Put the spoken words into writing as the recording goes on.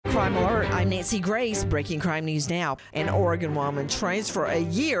Crime Alert, I'm Nancy Grace. Breaking crime news now. An Oregon woman trains for a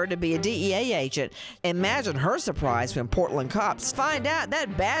year to be a DEA agent. Imagine her surprise when Portland cops find out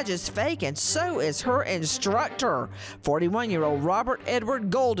that badge is fake, and so is her instructor. 41-year-old Robert Edward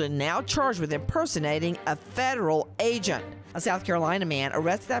Golden now charged with impersonating a federal agent. A South Carolina man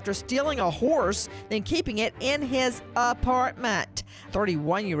arrested after stealing a horse, then keeping it in his apartment.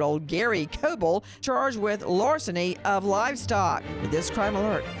 31-year-old Gary Coble charged with larceny of livestock. With this Crime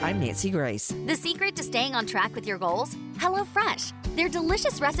Alert, I'm Nancy Grace. The secret to staying on track with your goals? HelloFresh. Their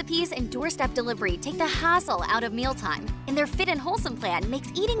delicious recipes and doorstep delivery take the hassle out of mealtime, and their Fit and Wholesome plan makes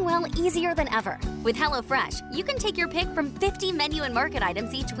eating well easier than ever. With HelloFresh, you can take your pick from 50 menu and market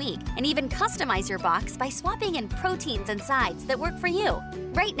items each week, and even customize your box by swapping in proteins and sides that work for you.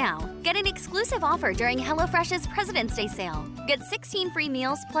 Right now, get an exclusive offer during HelloFresh's President's Day sale. Get 16 free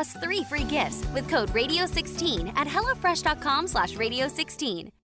meals plus 3 free gifts with code RADIO16 at HelloFresh.com/Radio16.